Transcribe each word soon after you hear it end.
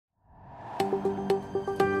Hi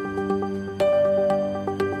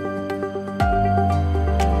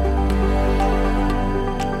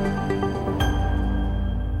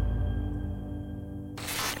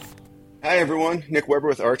everyone, Nick Weber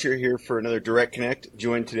with Archer here for another Direct Connect,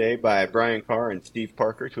 joined today by Brian Carr and Steve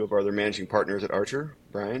Parker, two of our other managing partners at Archer.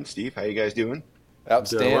 Brian, Steve, how you guys doing? Doing well,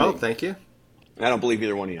 Outstanding. thank you. I don't believe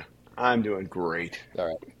either one of you. I'm doing great. All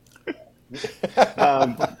right.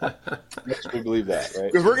 Um, Yes, we believe that,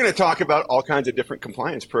 right? because we're going to talk about all kinds of different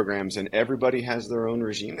compliance programs, and everybody has their own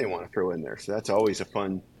regime they want to throw in there. So that's always a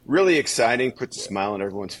fun, really exciting, puts a smile on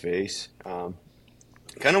everyone's face.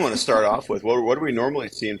 Kind of want to start off with what are we normally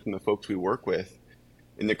seeing from the folks we work with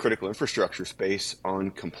in the critical infrastructure space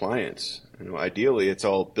on compliance? Ideally, it's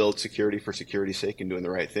all build security for security's sake and doing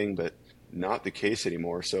the right thing, but not the case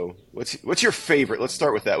anymore. So what's your favorite? Let's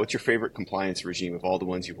start with that. What's your favorite compliance regime of all the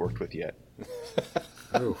ones you've worked with yet?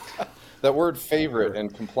 Ooh, That word favorite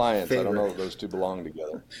and compliance, I don't know favorite. if those two belong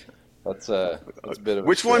together. That's a bit of a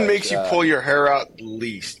Which one stretch. makes you pull your hair out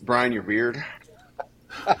least? Brian, your beard?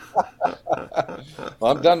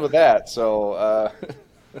 Well, I'm done with that. So,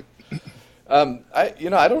 I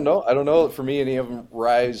don't know. I don't know. For me, any of them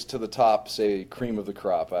rise to the top, say cream of the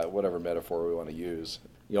crop, whatever metaphor we want to use.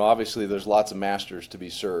 Obviously, there's lots of masters to be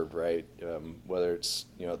served, right? Whether it's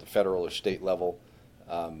at the federal or state level,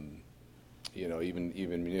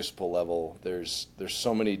 even municipal level. There's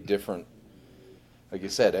so many different. Like you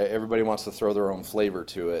said, everybody wants to throw their own flavor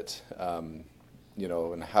to it.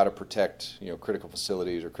 And how to protect critical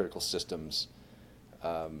facilities or critical systems.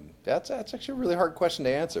 That's actually a really hard question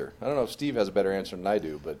to answer. I don't know if Steve has a better answer than I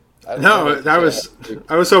do, but I don't know. No,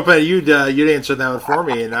 I was hoping you'd answer that one for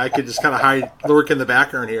me, and I could just kind of lurk in the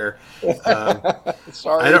background here.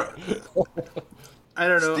 Sorry. I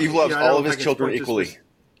don't know. Steve loves I don't all know of if his I can children point to equally.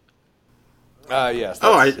 Yes.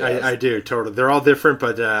 Oh, Yes. I do totally. They're all different,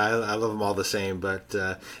 but I love them all the same. But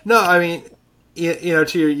no, I mean, you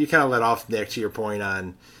kind of let off, Nick, to your point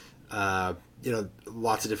on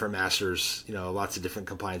lots of different masters, lots of different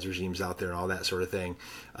compliance regimes out there and all that sort of thing.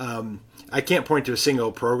 I can't point to a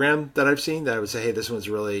single program that I've seen that I would say, hey, this one's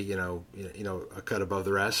really a cut above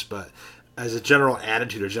the rest. But as a general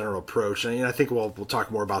attitude or general approach, and I think we'll talk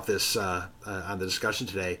more about this on the discussion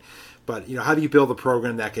today. But how do you build a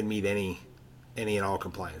program that can meet any and all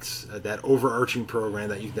compliance? That overarching program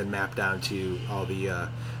that you then map down to all the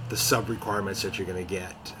sub requirements that you're going to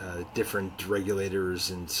get, different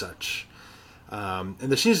regulators and such. And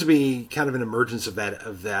there seems to be kind of an emergence of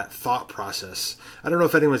that thought process. I don't know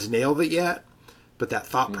if anyone's nailed it yet, but that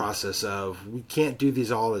thought process of we can't do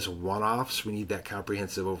these all as one-offs. We need that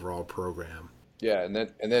comprehensive overall program. Yeah, and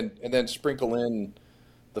then sprinkle in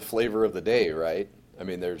the flavor of the day, right? I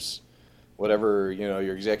mean, there's whatever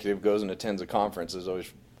your executive goes and attends a conference. Is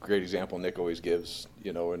always a great example Nick always gives.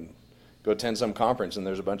 And go attend some conference and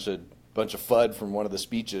there's a bunch of FUD from one of the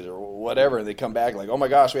speeches or whatever, and they come back like, oh my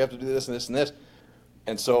gosh, we have to do this and this and this.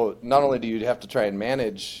 And so not only do you have to try and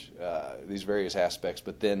manage these various aspects,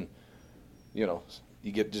 but then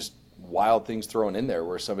you get just wild things thrown in there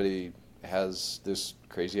where somebody has this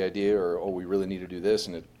crazy idea or, oh, we really need to do this,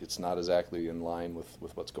 and it's not exactly in line with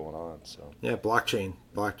what's going on. So Yeah, blockchain.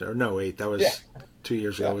 Or no, wait, that was Yeah. 2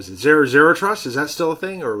 years ago. Yeah. Was it zero trust? Is that still a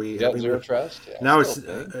thing? Or are we? yeah, zero trust. Yeah, Now still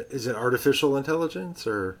a thing. is it artificial intelligence,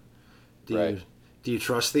 or Right. do you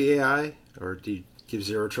trust the AI, or do you give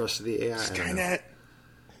zero trust to the AI? I don't know.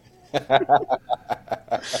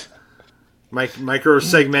 Skynet. Micro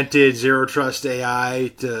segmented zero trust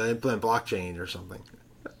AI to implement blockchain or something.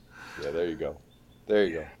 Yeah, there you go. There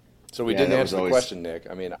you go. So we Yeah, didn't that was answer the always- question, Nick.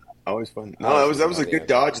 I mean, Always fun. No, that was a good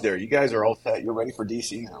dodge there. You guys are all set. You're ready for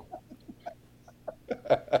DC now.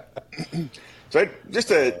 So just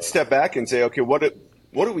to step back and say, okay, what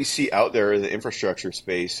do we see out there in the infrastructure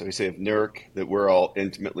space? We say of NERC that we're all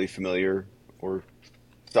intimately familiar or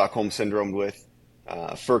Stockholm syndrome with,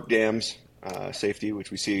 FERC dams, safety,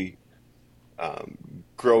 which we see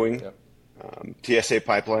growing, Yep. TSA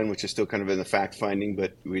pipeline, which is still kind of in the fact finding,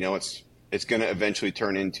 but we know it's going to eventually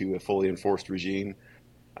turn into a fully enforced regime.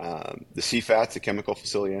 The CFATS, the Chemical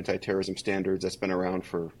Facility Anti-Terrorism Standards, that's been around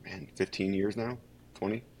for 15 years now,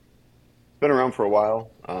 20. It's been around for a while.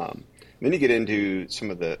 Then you get into some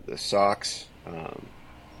of the SOX,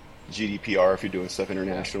 GDPR if you're doing stuff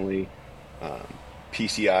internationally,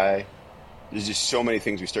 PCI. There's just so many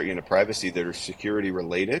things we start getting into privacy that are security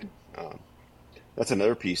related. That's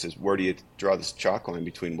another piece is where do you draw this chalk line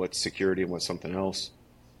between what's security and what's something else?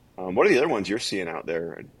 What are the other ones you're seeing out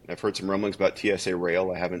there? I've heard some rumblings about TSA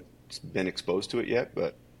Rail. I haven't been exposed to it yet,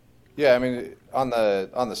 but yeah, I mean, on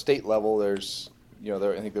the state level, there's I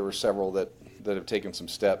think there were several that have taken some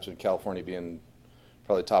steps, in California being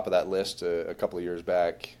probably top of that list a couple of years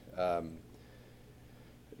back.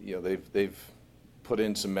 They've put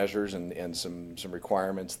in some measures and some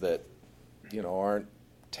requirements that aren't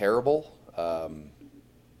terrible.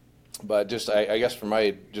 But just I guess from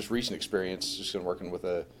my just recent experience, just in working with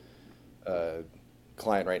a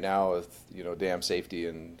client right now with dam safety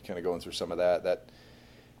and kind of going through some of that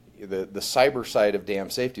the cyber side of dam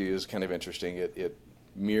safety is kind of interesting. It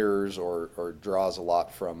mirrors or draws a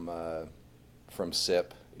lot from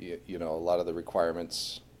SIP. A lot of the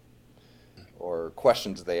requirements or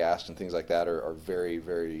questions they ask and things like that are very,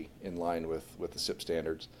 very in line with the SIP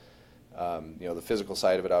standards. The physical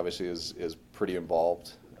side of it obviously is pretty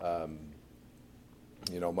involved.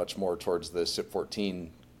 Much more towards the SIP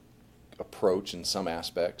 14 approach in some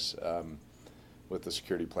aspects with the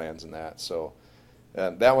security plans and that. So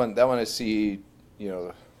that one I see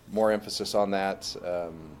more emphasis on that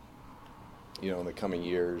in the coming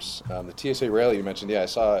years. The TSA rail you mentioned, I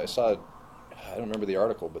saw I don't remember the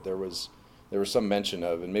article, but there was some mention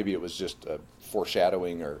of, and maybe it was just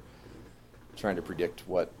foreshadowing or trying to predict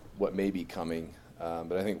what may be coming.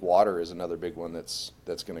 But I think water is another big one that's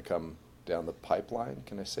going to come down the pipeline.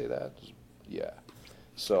 Can I say that? Yeah.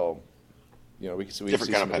 So, we can see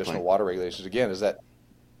some additional water regulations. Again, is that?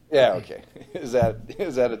 Yeah. Okay. Is that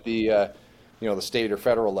at the the state or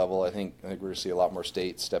federal level? I think we're going to see a lot more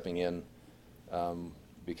states stepping in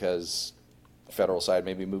because the federal side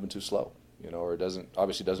may be moving too slow. Or doesn't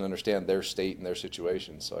understand their state and their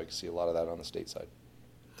situation. So I can see a lot of that on the state side.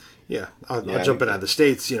 Yeah, I'll jump in on the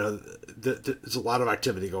states. There's a lot of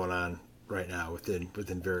activity going on right now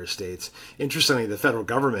within various states. Interestingly, the federal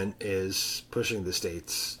government is pushing the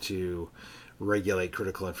states to regulate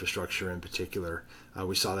critical infrastructure in particular.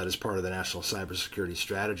 We saw that as part of the National Cybersecurity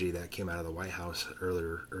Strategy that came out of the White House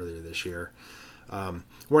earlier this year. In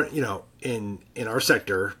our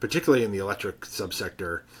sector, particularly in the electric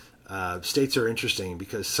subsector, states are interesting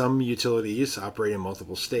because some utilities operate in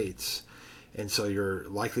multiple states. And so you're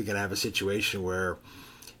likely going to have a situation where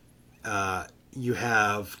you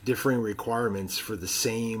have differing requirements for the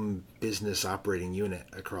same business operating unit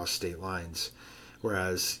across state lines.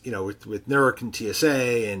 Whereas, with NERC and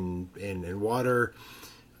TSA and water,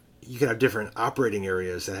 you can have different operating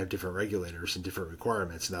areas that have different regulators and different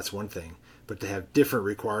requirements, and that's one thing. But to have different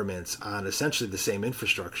requirements on essentially the same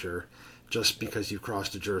infrastructure, just because you've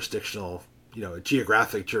crossed a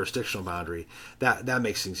geographic jurisdictional boundary, that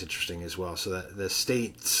makes things interesting as well. So that the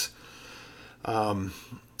states,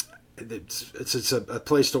 it's a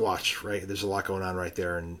place to watch, right? There's a lot going on right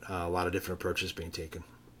there, and a lot of different approaches being taken.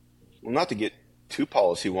 Well, not to get too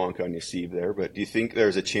policy wonk on you, Steve, there, but do you think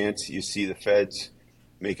there's a chance you see the feds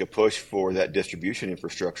make a push for that distribution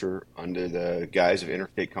infrastructure under the guise of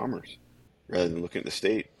interstate commerce rather than looking at the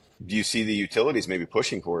state? Do you see the utilities maybe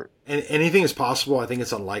pushing for it? And anything is possible. I think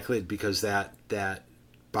it's unlikely because that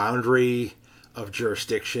boundary of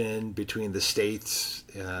jurisdiction between the states,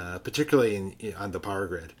 particularly on the power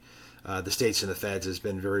grid, the states and the feds has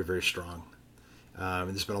been very, very strong. And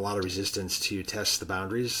there's been a lot of resistance to test the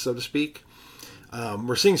boundaries, so to speak.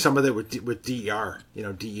 We're seeing some of that with DER.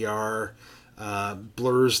 DER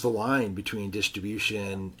blurs the line between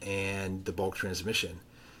distribution and the bulk transmission.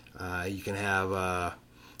 You can have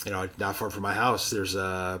not far from my house, there's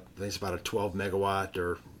I think it's about a 12 megawatt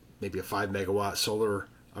or maybe a 5 megawatt solar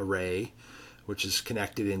array, which is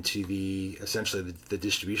connected into essentially the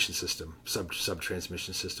distribution system, sub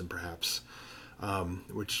transmission system perhaps,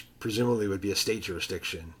 which presumably would be a state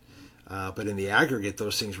jurisdiction. But in the aggregate,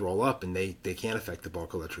 those things roll up and they can affect the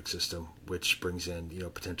bulk electric system, which brings in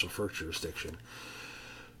potential FERC jurisdiction.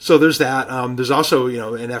 So there's that. There's also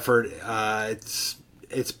an effort.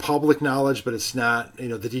 It's public knowledge, but it's not.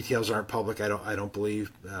 The details aren't public. I don't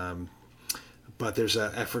believe. But there's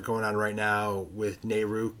an effort going on right now with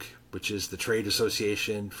NARUC, which is the trade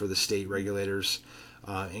association for the state regulators,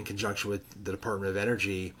 in conjunction with the Department of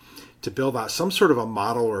Energy, to build out some sort of a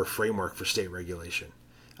model or a framework for state regulation.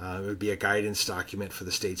 It would be a guidance document for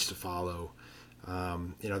the states to follow.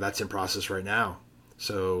 That's in process right now.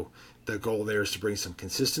 So the goal there is to bring some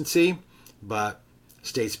consistency, but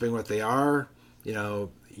states being what they are,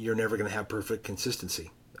 you're never going to have perfect consistency.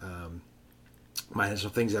 Might have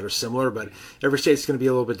some things that are similar, but every state's going to be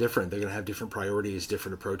a little bit different. They're going to have different priorities,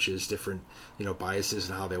 different approaches, different biases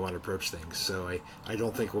in how they want to approach things. So I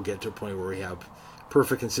don't think we'll get to a point where we have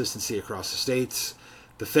perfect consistency across the states.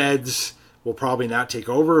 The feds will probably not take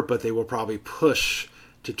over, but they will probably push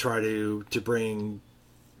to try to bring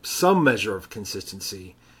some measure of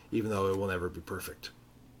consistency, even though it will never be perfect.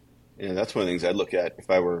 Yeah, that's one of the things I'd look at if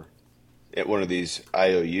I were at one of these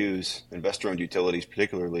IOUs, investor-owned utilities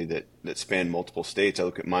particularly, that span multiple states. I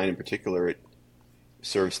look at mine in particular.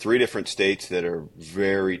 serves three different states that are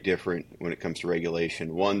very different when it comes to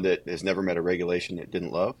regulation. One that has never met a regulation it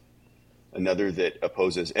didn't love, another that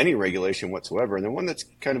opposes any regulation whatsoever, and then one that's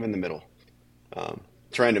kind of in the middle.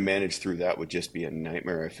 Trying to manage through that would just be a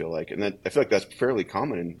nightmare, I feel like. And I feel like that's fairly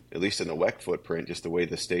common, at least in the WEC footprint, just the way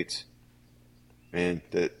the states, man,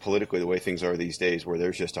 politically the way things are these days, where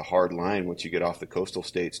there's just a hard line once you get off the coastal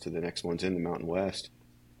states to the next ones in the Mountain West.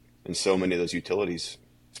 And so many of those utilities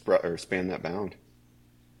span that bound.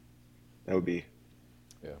 That would be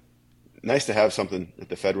nice to have something at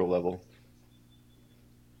the federal level.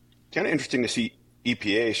 Kind of interesting to see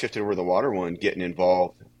EPA shifted over the water one getting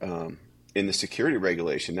involved in the security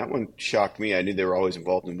regulation. That one shocked me. I knew they were always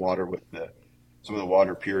involved in water with some of the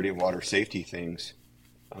water purity and water safety things.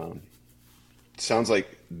 Sounds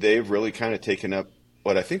like they've really kind of taken up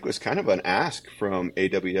what I think was kind of an ask from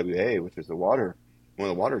AWWA, which is one of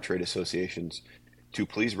the water trade associations, to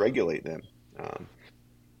please regulate them.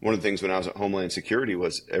 One of the things when I was at Homeland Security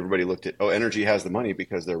was everybody looked at, Energy has the money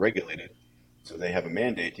because they're regulated. So they have a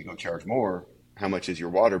mandate to go charge more. How much is your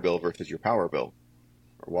water bill versus your power bill?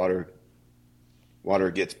 Or water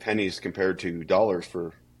gets pennies compared to dollars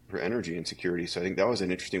for energy and security. So I think that was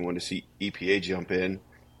an interesting one to see EPA jump in.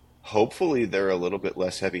 Hopefully they're a little bit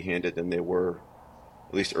less heavy-handed than they were,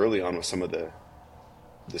 at least early on, with some of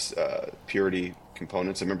this purity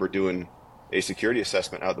components. I remember doing a security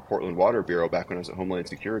assessment out of the Portland Water Bureau back when I was at Homeland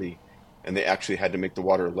Security, and they actually had to make the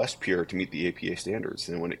water less pure to meet the EPA standards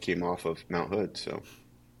than when it came off of Mount Hood. So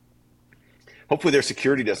hopefully their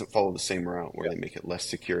security doesn't follow the same route where they make it less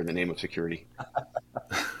secure in the name of security.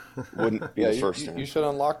 Wouldn't be the first time. You should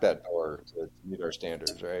unlock that door to meet our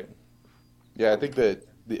standards, right? Yeah, I think that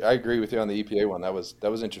I agree with you on the EPA one. That was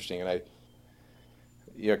interesting, and I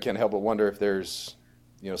can't help but wonder if there's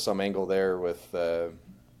some angle there with the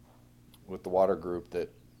water group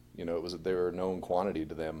that they were a known quantity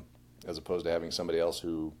to them, as opposed to having somebody else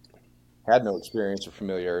who had no experience or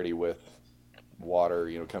familiarity with water,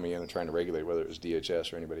 coming in and trying to regulate, whether it was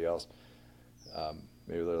DHS or anybody else.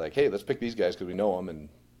 Maybe they're like, hey, let's pick these guys because we know them and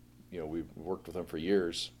we've worked with them for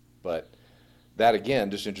years. But that again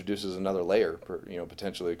just introduces another layer,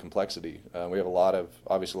 potentially complexity. We have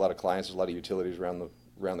obviously a lot of clients, there's a lot of utilities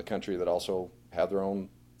around the country that also have their own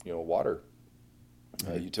water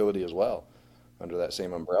utility as well under that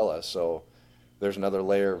same umbrella. So there's another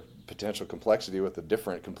layer of potential complexity with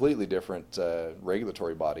a completely different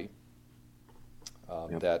regulatory body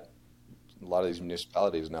that a lot of these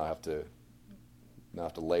municipalities now have to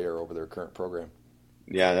layer over their current program.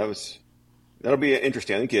 Yeah, that'll be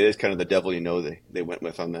interesting. I think it is kind of the devil they went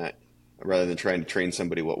with on that, rather than trying to train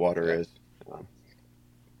somebody what water is.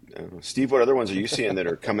 Steve, what other ones are you seeing that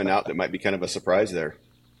are coming out that might be kind of a surprise there?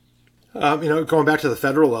 Going back to the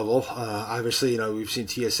federal level, obviously, we've seen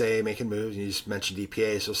TSA making moves, and you just mentioned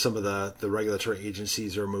EPA, so some of the regulatory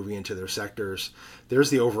agencies are moving into their sectors. There's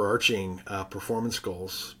the overarching performance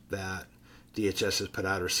goals that DHS has put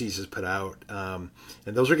out or CES has put out, and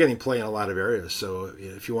those are getting play in a lot of areas. So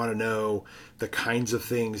if you want to know the kinds of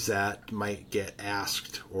things that might get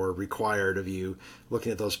asked or required of you,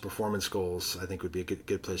 looking at those performance goals, I think would be a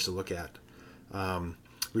good place to look at.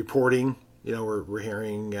 Reporting. We're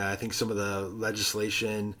hearing, I think some of the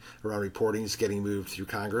legislation around reporting is getting moved through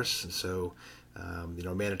Congress. And so,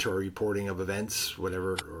 mandatory reporting of events,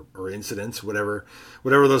 whatever, or incidents, whatever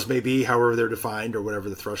those may be, however they're defined or whatever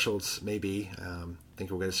the thresholds may be. I think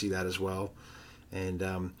we're going to see that as well. And,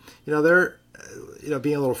 they're,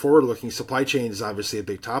 being a little forward looking, supply chain is obviously a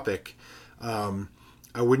big topic.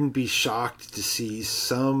 I wouldn't be shocked to see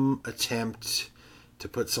some attempt to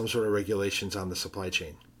put some sort of regulations on the supply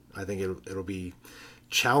chain. I think it'll be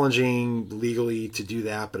challenging legally to do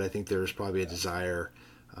that, but I think there's probably a desire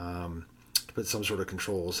to put some sort of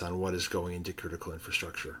controls on what is going into critical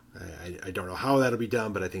infrastructure. I don't know how that'll be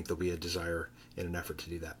done, but I think there'll be a desire in an effort to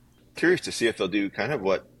do that. Curious to see if they'll do kind of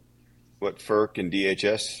what FERC and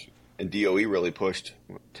DHS and DOE really pushed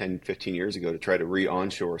 10, 15 years ago to try to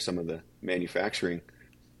re-onshore some of the manufacturing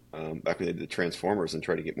back when they did the transformers and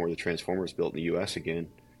try to get more of the transformers built in the U.S. again.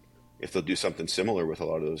 If they'll do something similar with a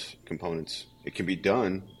lot of those components, it can be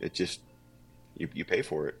done. It just, you pay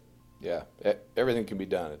for it. Yeah, everything can be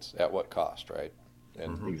done. It's at what cost, right?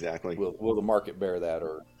 And exactly. Will the market bear that,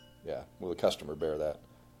 or will the customer bear that?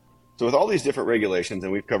 So with all these different regulations,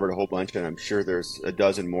 and we've covered a whole bunch, and I'm sure there's a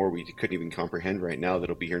dozen more we couldn't even comprehend right now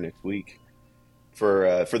that'll be here next week.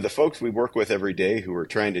 For the folks we work with every day who are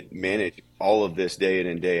trying to manage all of this day in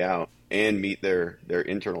and day out and meet their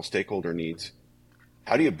internal stakeholder needs,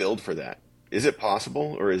 how do you build for that? Is it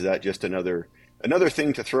possible, or is that just another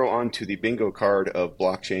thing to throw onto the bingo card of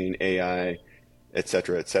blockchain, AI, et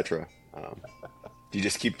cetera, et cetera? Do you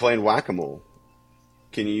just keep playing whack-a-mole?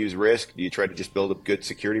 Can you use risk? Do you try to just build a good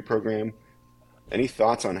security program? Any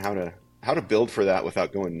thoughts on how to build for that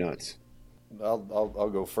without going nuts? I'll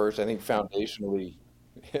go first. I think foundationally,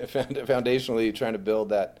 foundationally trying to build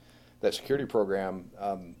that security program.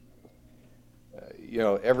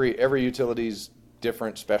 Every utility's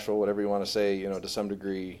different, special, whatever you want to say. To some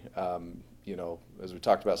degree. As we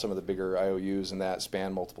talked about, some of the bigger IOUs and that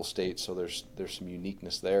span multiple states, so there's some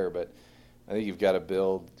uniqueness there. But I think you've got to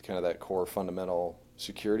build kind of that core fundamental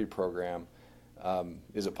security program.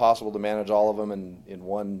 Is it possible to manage all of them in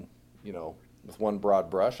one, with one broad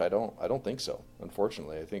brush? I don't think so.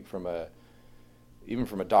 Unfortunately, I think even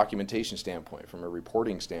from a documentation standpoint, from a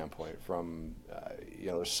reporting standpoint,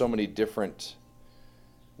 there's so many different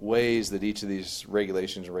ways that each of these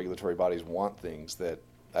regulations and regulatory bodies want things that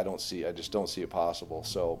I just don't see it possible.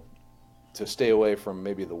 So to stay away from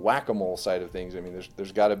maybe the whack-a-mole side of things, I mean,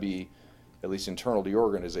 there's got to be, at least internal to your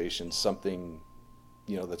organization, something,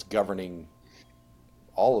 that's governing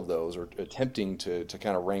all of those, or attempting to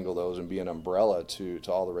kind of wrangle those and be an umbrella to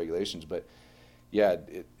all the regulations. But yeah,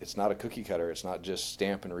 it's not a cookie cutter. It's not just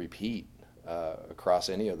stamp and repeat across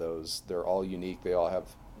any of those. They're all unique. They all have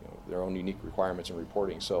their own unique requirements and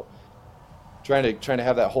reporting. So trying to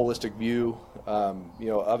have that holistic view,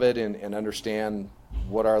 of it, and understand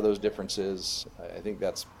what are those differences. I think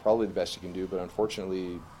that's probably the best you can do. But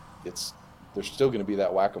unfortunately, there's still going to be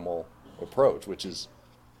that whack-a-mole approach, which is,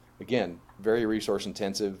 again, very resource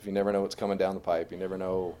intensive. You never know what's coming down the pipe. You never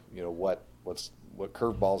know, what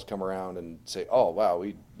curveballs come around and say, oh wow,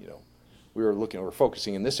 we're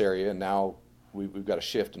focusing in this area, and now we've got to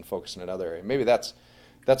shift and focus in another area. Maybe that's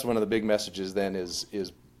one of the big messages then is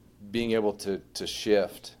being able to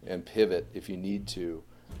shift and pivot if you need to.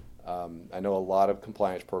 I know a lot of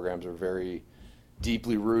compliance programs are very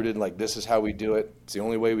deeply rooted, like this is how we do it. It's the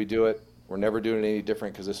only way we do it. We're never doing it any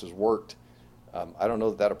different because this has worked. I don't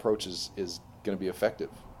know that approach is going to be effective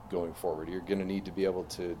going forward. You're going to need to be able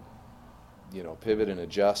to, pivot and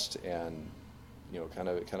adjust and, kind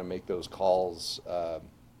of make those calls. I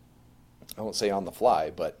won't say on the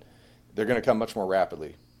fly, but they're going to come much more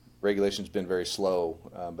rapidly. Regulation's been very slow,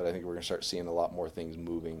 but I think we're going to start seeing a lot more things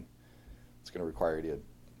moving. It's going to require you to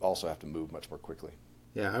also have to move much more quickly.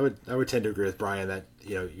 Yeah, I would tend to agree with Brian that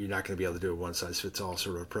you're not going to be able to do a one size fits all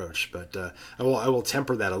sort of approach. But I will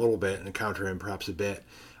temper that a little bit and counter him perhaps a bit.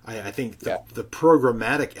 I think the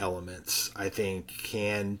programmatic elements I think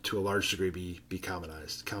can to a large degree be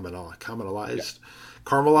commonized,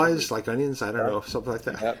 caramelized like onions. I don't know, something like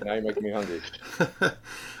that. Yeah, now you're making me hungry.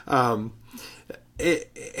 And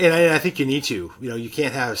I think you need to. You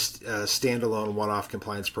can't have a standalone one-off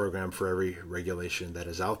compliance program for every regulation that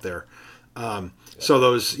is out there. So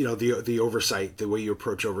those, the oversight, the way you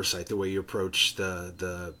approach oversight, the way you approach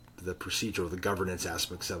the procedural, the governance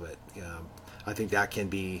aspects of it, I think that can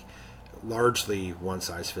be largely one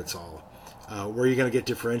size fits all. Where you're going to get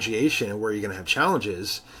differentiation and where you're going to have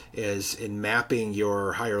challenges is in mapping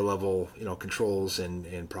your higher level, controls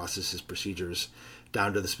and processes, procedures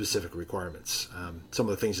down to the specific requirements. Some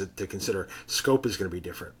of the things to consider, scope is going to be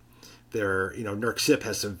different. NERC CIP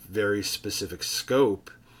has some very specific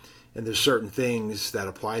scope, and there's certain things that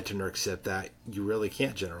apply to NERC CIP that you really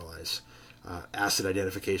can't generalize. Asset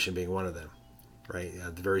identification being one of them, right?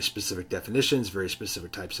 The very specific definitions, very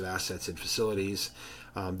specific types of assets and facilities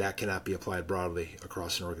that cannot be applied broadly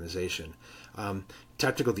across an organization.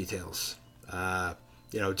 Technical details,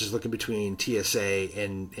 just looking between TSA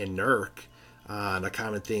and NERC on a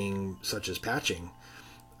common thing such as patching.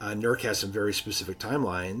 NERC has some very specific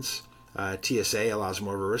timelines. TSA allows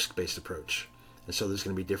more of a risk-based approach. And so there's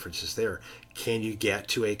going to be differences there. Can you get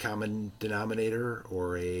to a common denominator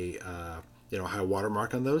or a high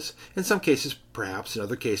watermark on those? In some cases, perhaps. In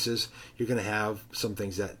other cases, you're going to have some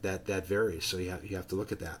things that vary. So you have to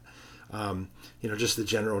look at that. Just the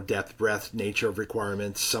general depth, breadth, nature of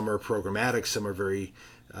requirements. Some are programmatic. Some are very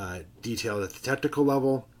detailed at the technical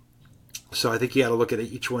level. So I think you got to look at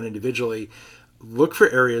each one individually. Look for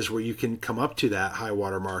areas where you can come up to that high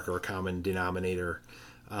watermark or a common denominator.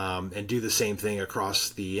 And do the same thing across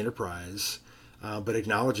the enterprise, but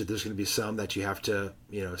acknowledge that there's going to be some that you have to,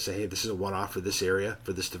 say, hey, this is a one-off for this area,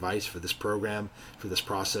 for this device, for this program, for this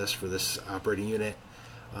process, for this operating unit,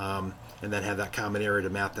 and then have that common area to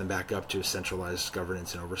map them back up to a centralized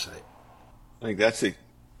governance and oversight. I think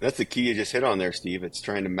that's the key you just hit on there, Steve. It's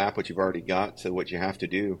trying to map what you've already got to what you have to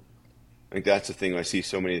do. I think that's the thing I see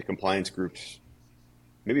so many of the compliance groups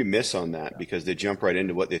maybe miss on that because they jump right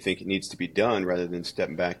into what they think it needs to be done rather than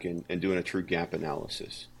stepping back and doing a true gap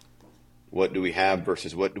analysis. What do we have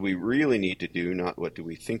versus what do we really need to do, not what do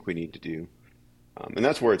we think we need to do. And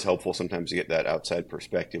that's where it's helpful sometimes to get that outside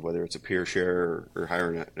perspective, whether it's a peer share or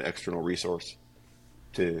hiring an external resource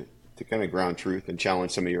to kind of ground truth and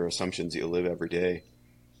challenge some of your assumptions that you live every day.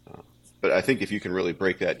 But I think if you can really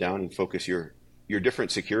break that down and focus your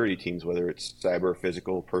different security teams, whether it's cyber,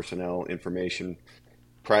 physical, personnel, information,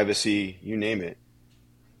 privacy, you name it,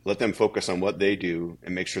 let them focus on what they do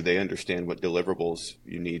and make sure they understand what deliverables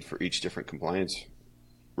you need for each different compliance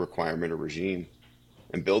requirement or regime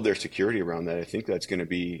and build their security around that. I think that's going to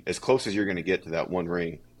be as close as you're going to get to that one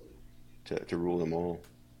ring to rule them all.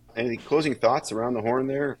 Any closing thoughts around the horn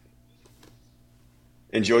there?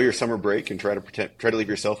 Enjoy your summer break and try to leave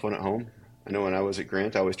your cell phone at home. I know when I was at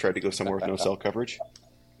Grant, I always tried to go somewhere with no cell coverage. I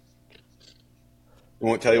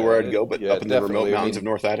won't tell you where I'd go, but up in the remote mountains of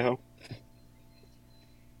North Idaho.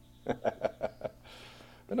 I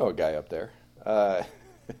know a guy up there.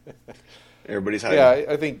 Everybody's hiding.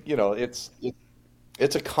 Yeah, I think,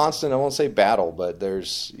 it's a constant, I won't say battle, but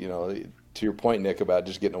there's, to your point, Nick, about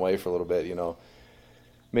just getting away for a little bit,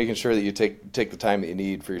 making sure that you take the time that you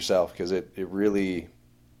need for yourself, because it really,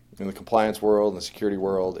 in the compliance world and the security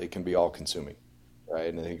world, it can be all consuming, right?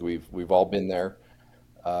 And I think we've all been there,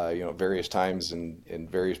 various times in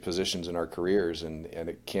various positions in our careers, and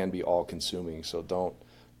it can be all consuming. So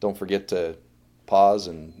don't forget to pause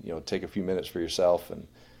and take a few minutes for yourself and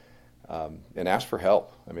ask for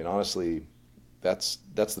help. I mean, honestly, that's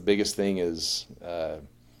the biggest thing is,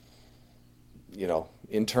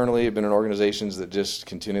 internally I've been in organizations that just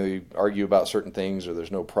continually argue about certain things, or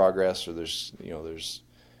there's no progress, or there's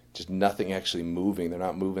just nothing actually moving. They're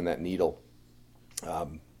not moving that needle.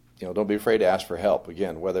 Don't be afraid to ask for help.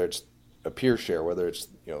 Again, whether it's a peer share, whether it's,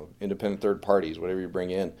 independent third parties, whatever you bring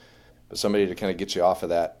in, but somebody to kind of get you off of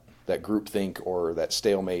that group think or that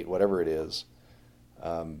stalemate, whatever it is.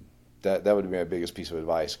 That would be my biggest piece of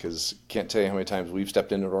advice, because can't tell you how many times we've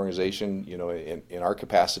stepped into an organization, in our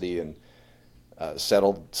capacity and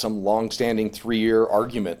settled some long-standing 3-year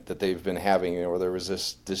argument that they've been having, where there was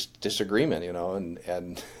this disagreement,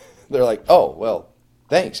 and they're like, oh, well,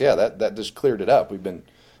 thanks. Yeah, that just cleared it up. We've been,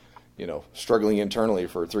 struggling internally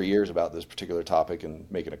for 3 years about this particular topic and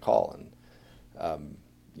making a call. And,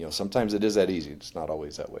 sometimes it is that easy. It's not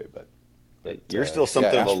always that way, but you're still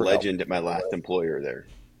something of a legend help. At my last employer there.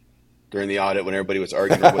 During the audit, when everybody was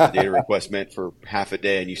arguing about what the data request meant for half a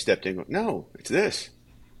day, and you stepped in and go, no, it's this.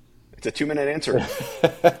 It's a 2-minute answer.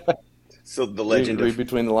 So the legend read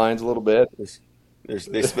between the lines a little bit.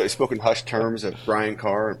 They've spoken hushed terms of Brian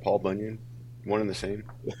Carr and Paul Bunyan, one and the same.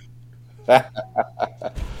 I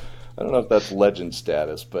don't know if that's legend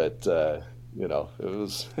status, but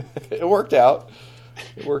it worked out.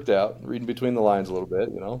 It worked out. Reading between the lines a little bit,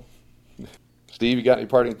 Steve, you got any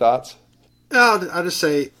parting thoughts? I'll just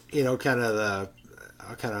say, I'll kind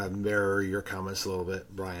of mirror your comments a little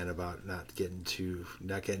bit, Brian, about not getting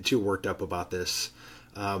too worked up about this.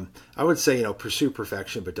 I would say, pursue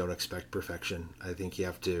perfection, but don't expect perfection. I think you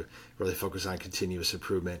have to really focus on continuous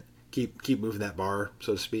improvement. Keep moving that bar,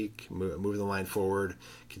 so to speak, moving the line forward,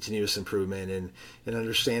 continuous improvement, and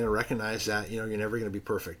understand and recognize that, you're never going to be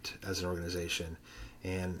perfect as an organization.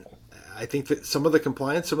 And I think that some of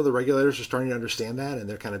the regulators are starting to understand that, and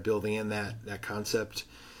they're kind of building in that concept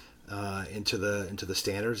into the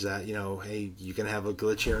standards that, hey, you can have a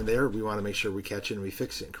glitch here and there. We want to make sure we catch it and we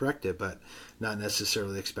fix it and correct it, but not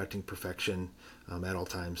necessarily expecting perfection at all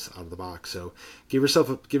times out of the box. So give yourself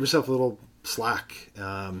a little slack.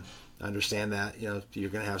 Understand that, you're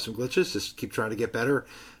going to have some glitches. Just keep trying to get better.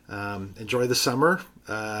 Enjoy the summer.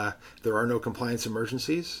 There are no compliance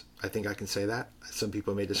emergencies. I think I can say that. Some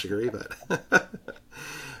people may disagree, but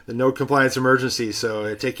no compliance emergencies.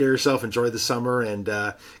 So take care of yourself, enjoy the summer, and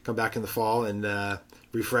come back in the fall and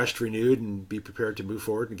refreshed, renewed, and be prepared to move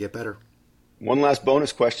forward and get better. One last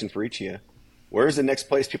bonus question for each of you. Where is the next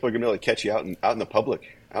place people are going to be able to catch you out in the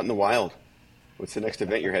public, out in the wild? What's the next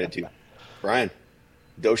event you're headed to? Brian,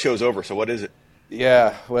 Doe Show's over, so what is it?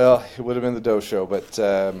 Yeah, well, it would have been the Doe Show, but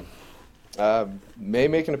may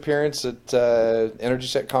make an appearance at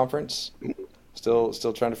EnergySec conference. Still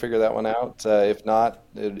trying to figure that one out. If not,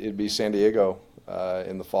 it'd be San Diego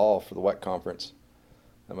in the fall for the WEC conference.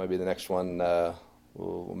 That might be the next one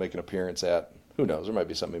we'll make an appearance at. Who knows? There might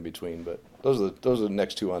be something in between, but those are the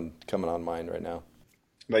next two coming on mind right now.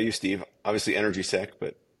 How about you, Steve? Obviously EnergySec,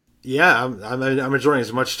 but yeah, I'm enjoying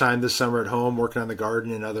as much time this summer at home working on the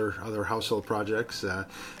garden and other household projects.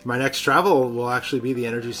 My next travel will actually be the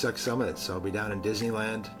EnergySec Summit, so I'll be down in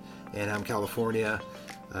Disneyland, Anaheim, California,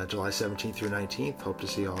 July 17th through 19th. Hope to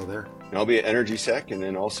see you all there. And I'll be at EnergySec and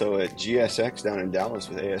then also at GSX down in Dallas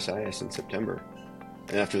with ASIS in September.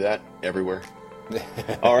 And after that, everywhere.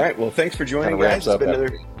 All right. Well, thanks for joining, guys. It's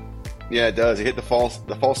been Yeah, it does. It hit the fall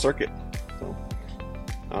circuit. So,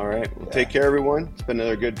 all right. Well, take care, everyone. It's been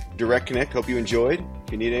another good Direct Connect. Hope you enjoyed.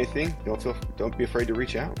 If you need anything, don't be afraid to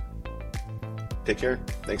reach out. Take care.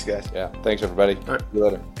 Thanks, guys. Yeah. Thanks, everybody. All right. See you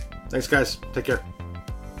later. Thanks, guys. Take care.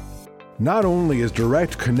 Not only is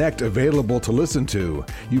Direct Connect available to listen to,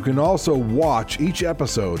 you can also watch each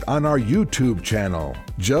episode on our YouTube channel.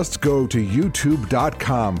 Just go to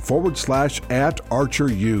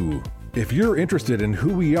youtube.com/@ArcherU. If you're interested in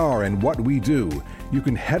who we are and what we do, you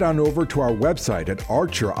can head on over to our website at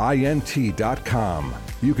archerint.com.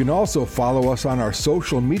 You can also follow us on our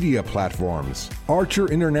social media platforms. Archer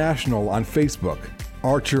International on Facebook,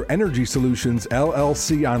 Archer Energy Solutions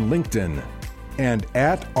LLC on LinkedIn, and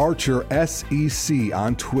 @ArcherSEC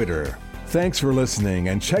on Twitter. Thanks for listening,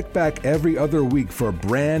 and check back every other week for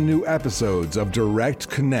brand new episodes of Direct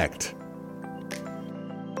Connect.